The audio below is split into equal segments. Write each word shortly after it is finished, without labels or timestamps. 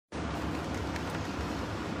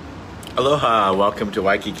Aloha, welcome to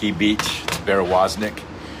Waikiki Beach. It's Bear Wozniak.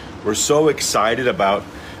 We're so excited about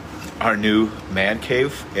our new man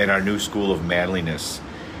cave and our new school of manliness.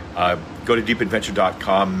 Go to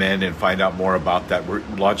deepadventure.com, men, and find out more about that. We're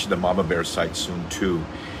launching the Mama Bear site soon too.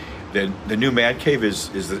 The new man cave is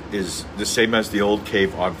the same as the old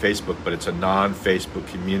cave on Facebook, but it's a non-Facebook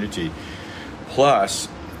community. Plus,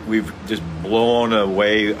 we've just blown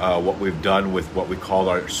away what we've done with what we call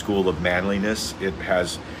our School of Manliness. It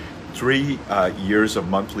has 3 years of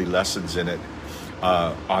monthly lessons in it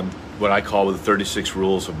on what I call the 36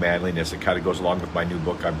 Rules of Manliness. It kind of goes along with my new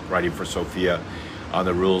book I'm writing for Sophia on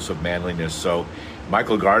the rules of manliness. So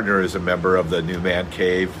Michael Gardner is a member of the new Man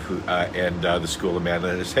Cave and the School of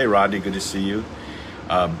Manliness. Hey Rodney, good to see you.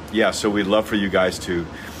 So we'd love for you guys to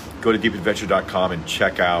go to deepadventure.com and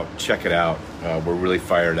check it out. We're really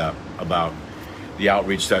fired up about the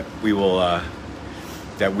outreach that we will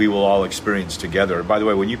all experience together. By the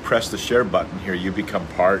way, when you press the share button here, you become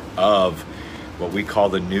part of what we call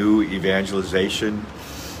the new evangelization.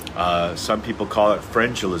 Some people call it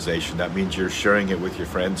friendulization. That means you're sharing it with your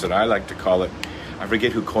friends, and I like to call it, I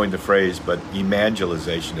forget who coined the phrase, but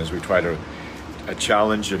evangelization, as we try to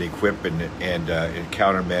challenge and equip and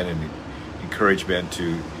encounter men and encourage men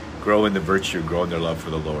to grow in the virtue, grow in their love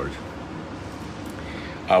for the Lord.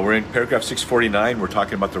 We're in paragraph 649. We're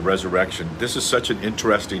talking about the resurrection. This is such an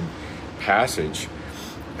interesting passage.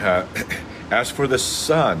 As for the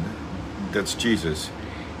Son, that's Jesus,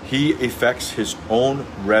 he effects his own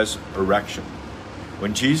resurrection.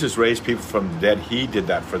 When Jesus raised people from the dead, he did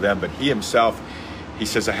that for them. But he himself, he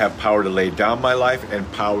says, I have power to lay down my life and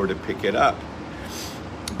power to pick it up.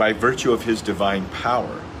 By virtue of his divine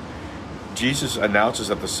power, Jesus announces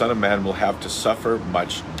that the Son of Man will have to suffer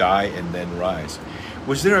much, die, and then rise.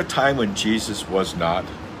 Was there a time when Jesus was not?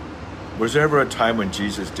 Was there ever a time when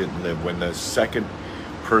Jesus didn't live, when the second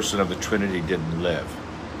person of the Trinity didn't live?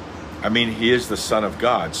 I mean, he is the Son of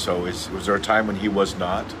God, so was there a time when he was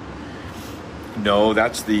not? No,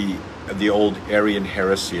 that's the old Arian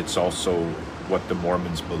heresy. It's also what the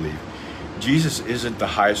Mormons believe. Jesus isn't the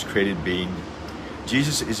highest created being.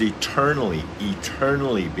 Jesus is eternally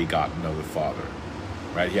begotten of the Father,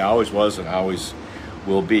 right? He always was and always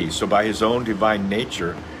will be. So by his own divine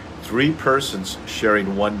nature, 3 persons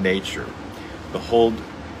sharing one nature. Behold,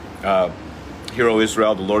 Hear, O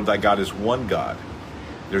Israel, the Lord thy God is one God.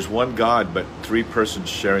 There's one God, but 3 persons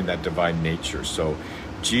sharing that divine nature. So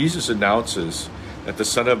Jesus announces that the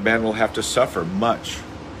Son of Man will have to suffer much,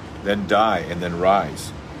 then die, and then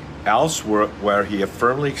rise. Elsewhere, where he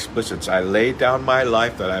firmly explicits, I lay down my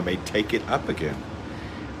life that I may take it up again.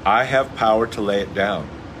 I have power to lay it down,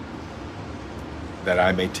 that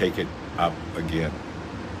I may take it up again.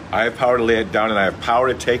 I have power to lay it down, and I have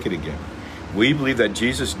power to take it again. We believe that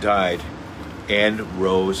Jesus died and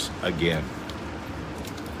rose again.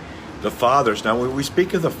 The fathers, now when we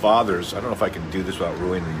speak of the fathers, I don't know if I can do this without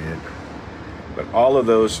ruining it, but all of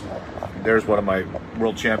those, there's one of my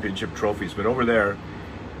world championship trophies, but over there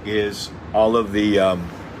is all of the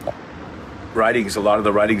writings, a lot of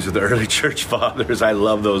the writings of the early church fathers. I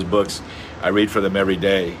love those books. I read for them every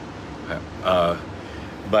day.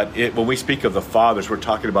 But when we speak of the fathers, we're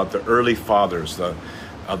talking about the early fathers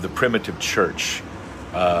of the primitive church.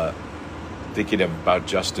 Thinking about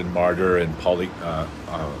Justin Martyr and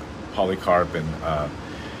Polycarp and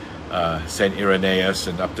Saint Irenaeus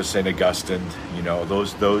and up to Saint Augustine. You know,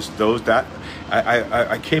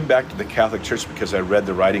 I came back to the Catholic Church because I read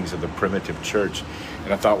the writings of the primitive church,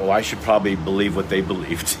 and I thought, well, I should probably believe what they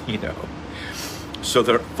believed. You know, so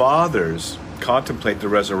the fathers contemplate the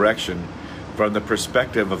resurrection from the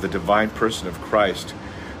perspective of the divine person of Christ,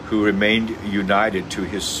 who remained united to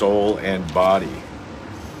his soul and body.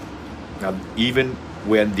 Now, even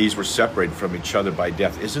when these were separated from each other by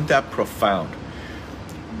death, isn't that profound?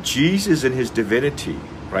 Jesus in his divinity,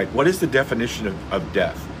 right? What is the definition of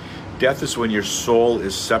death? Death is when your soul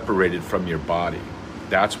is separated from your body.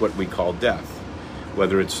 That's what we call death.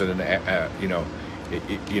 Whether it's I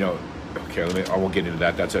won't get into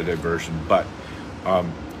that. That's a diversion. But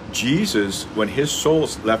Jesus, when his soul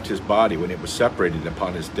left his body, when it was separated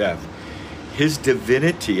upon his death, his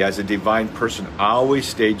divinity as a divine person always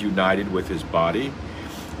stayed united with his body,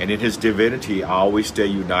 and in his divinity always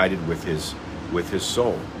stayed united with his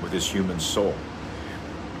soul, with his human soul.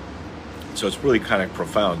 So it's really kind of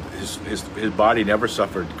profound. His body never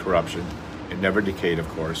suffered corruption. It never decayed, of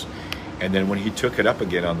course. And then when he took it up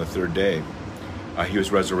again on the 3rd day, he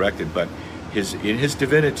was resurrected. But in his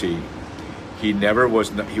divinity, he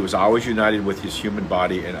was always united with his human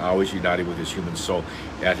body and always united with his human soul.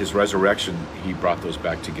 At his resurrection, he brought those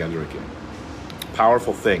back together again.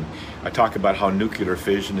 powerful thing. I talk about how nuclear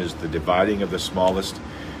fission is the dividing of the smallest,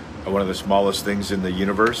 one of the smallest things in the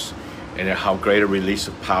universe, and how great a release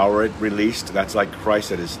of power it released. That's like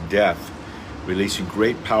Christ at his death, releasing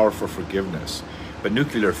great power for forgiveness. But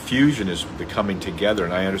nuclear fusion is the coming together,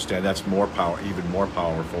 and I understand that's more power, even more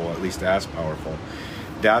powerful, at least as powerful.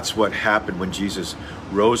 That's what happened when Jesus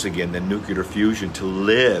rose again, the nuclear fusion, to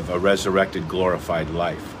live a resurrected, glorified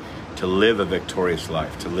life, to live a victorious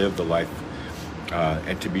life, to live the life,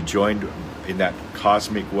 and to be joined in that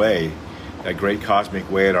cosmic way, that great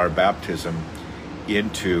cosmic way at our baptism,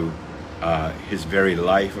 into his very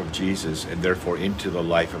life of Jesus, and therefore into the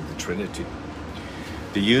life of the Trinity.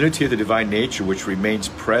 The unity of the divine nature, which remains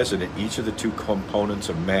present in each of the two components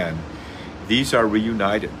of man, these are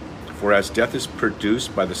reunited. For as death is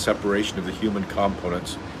produced by the separation of the human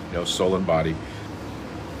components, soul and body,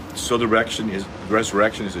 so the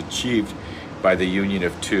resurrection is achieved by the union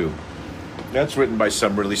of two. That's written by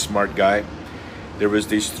some really smart guy. There was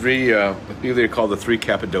these three, I think they're called the three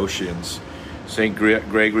Cappadocians, St.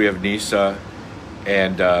 Gregory of Nyssa,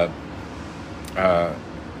 and I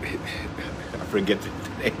forget the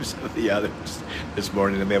names of the others this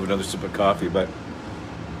morning. I may have another sip of coffee, but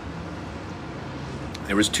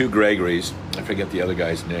there was two Gregorys. I forget the other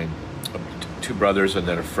guy's name. Two brothers and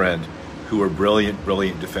then a friend who were brilliant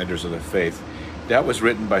defenders of the faith. That was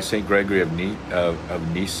written by St. Gregory of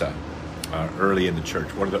Nyssa, early in the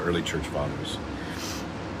church, one of the early church fathers.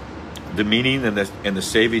 The meaning and the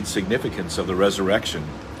saving significance of the resurrection.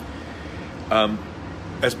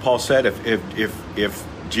 As Paul said, if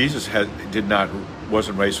Jesus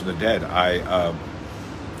wasn't raised from the dead,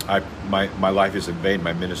 my life is in vain,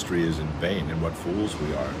 my ministry is in vain, and what fools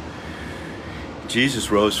we are. Jesus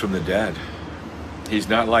rose from the dead. He's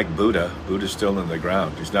not like Buddha. Buddha's still in the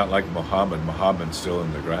ground. He's not like Muhammad. Muhammad's still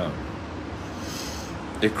in the ground.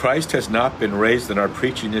 If Christ has not been raised, then our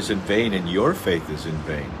preaching is in vain and your faith is in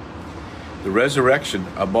vain. The resurrection,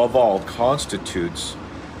 above all, constitutes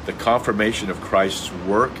the confirmation of Christ's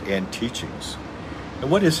work and teachings. And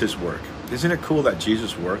what is his work? Isn't it cool that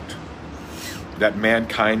Jesus worked? That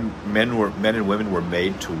mankind, men and women were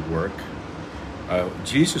made to work?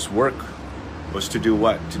 Jesus' work was to do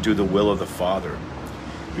what? To do the will of the Father.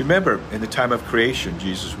 Remember, in the time of creation,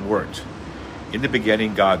 Jesus worked. In the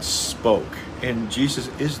beginning, God spoke, and Jesus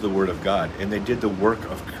is the Word of God, and they did the work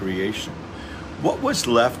of creation. What was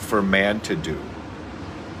left for man to do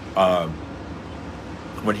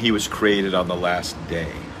when he was created on the last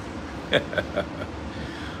day?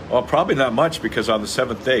 Well, probably not much, because on the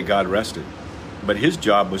seventh day, God rested. But his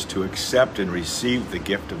job was to accept and receive the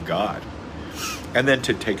gift of God, and then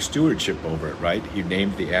to take stewardship over it, right? He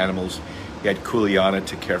named the animals. He had Kuleana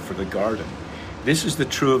to care for the garden. This is the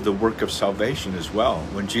true of the work of salvation as well.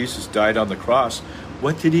 When Jesus died on the cross,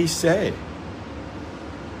 what did he say?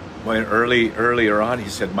 When earlier on, he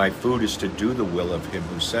said, my food is to do the will of him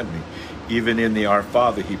who sent me. Even in the Our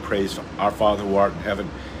Father, he prays, our Father who art in heaven,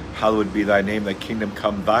 hallowed be thy name, thy kingdom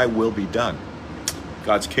come, thy will be done.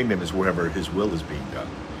 God's kingdom is wherever his will is being done.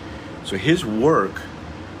 So his work,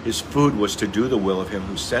 his food was to do the will of him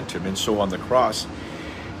who sent him. And so on the cross,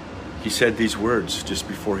 he said these words just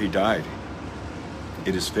before he died.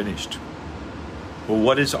 It is finished. Well,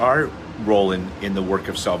 what is our role in the work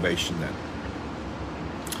of salvation then?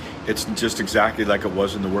 It's just exactly like it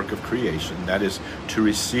was in the work of creation. That is to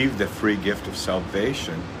receive the free gift of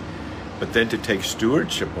salvation, but then to take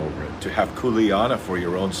stewardship over it, to have kuleana for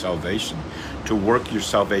your own salvation, to work your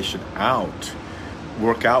salvation out,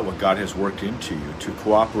 work out what God has worked into you, to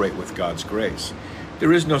cooperate with God's grace.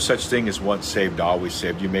 There is no such thing as once saved, always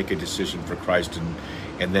saved. You make a decision for Christ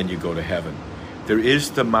and then you go to heaven. There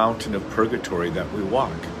is the mountain of purgatory that we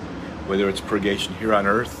walk, whether it's purgation here on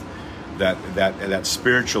earth, that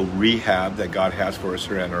spiritual rehab that God has for us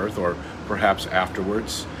here on earth, or perhaps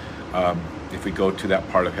afterwards, if we go to that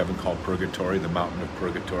part of heaven called purgatory, the mountain of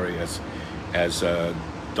purgatory, as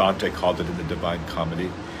Dante called it in the Divine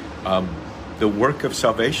Comedy. The work of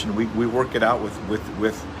salvation, we work it out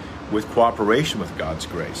with cooperation with God's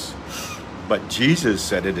grace. But Jesus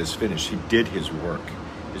said it is finished. He did his work.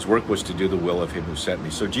 His work was to do the will of him who sent me.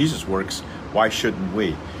 So Jesus works, why shouldn't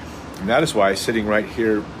we? And that is why sitting right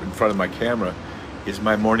here in front of my camera is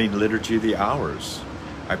my morning liturgy of the hours.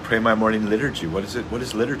 I pray my morning liturgy. What is it? What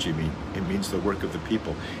does liturgy mean? It means the work of the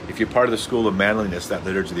people. If you're part of the school of manliness, that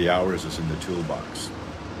liturgy of the hours is in the toolbox.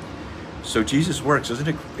 So Jesus works. Isn't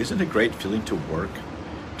it a great feeling to work,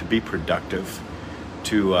 to be productive,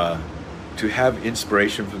 to have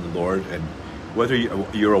inspiration from the Lord? And whether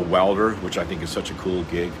you're a welder, which I think is such a cool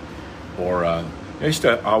gig, or I used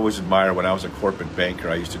to always admire when I was a corporate banker,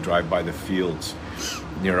 I used to drive by the fields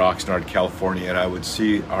near Oxnard, California, and I would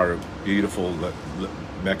see our beautiful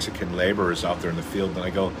Mexican laborers out there in the field, and I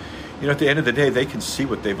go, you know, at the end of the day, they can see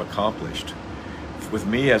what they've accomplished. With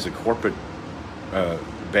me as a corporate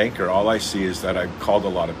banker, all I see is that I've called a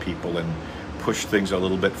lot of people and pushed things a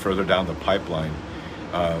little bit further down the pipeline.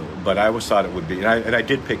 But I always thought it would be, and I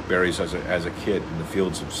did pick berries as a kid in the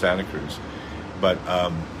fields of Santa Cruz. But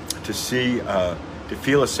to see, to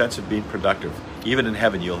feel a sense of being productive, even in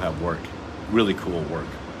heaven, you'll have work, really cool work.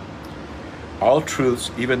 All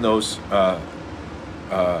truths, even those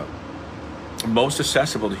most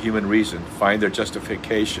accessible to human reason, find their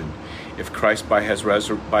justification if Christ, by his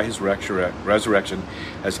resurrection,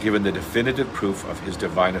 has given the definitive proof of his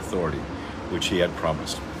divine authority, which he had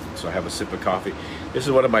promised. So I have a sip of coffee. This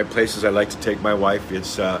is one of my places I like to take my wife.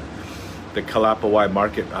 It's the Kalapawai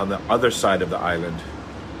Market on the other side of the island.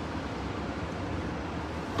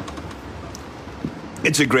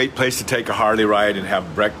 It's a great place to take a Harley ride and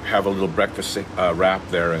have a little breakfast wrap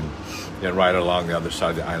there, and then ride along the other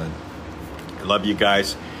side of the island. I love you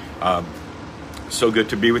guys. So good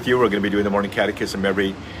to be with you. We're going to be doing the morning catechism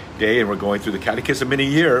every day, and we're going through the catechism in a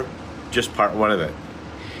year, just part 1 of it.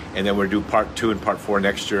 And then we'll do part 2 and part 4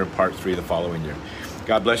 next year, and part 3 the following year.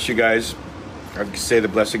 God bless you guys. I can say the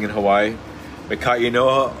blessing in Hawaii.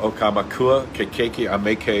 Mekainoa o kamakua kekeki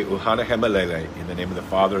ameke uhana hemalele. In the name of the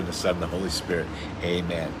Father, and the Son, and the Holy Spirit.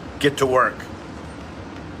 Amen. Get to work.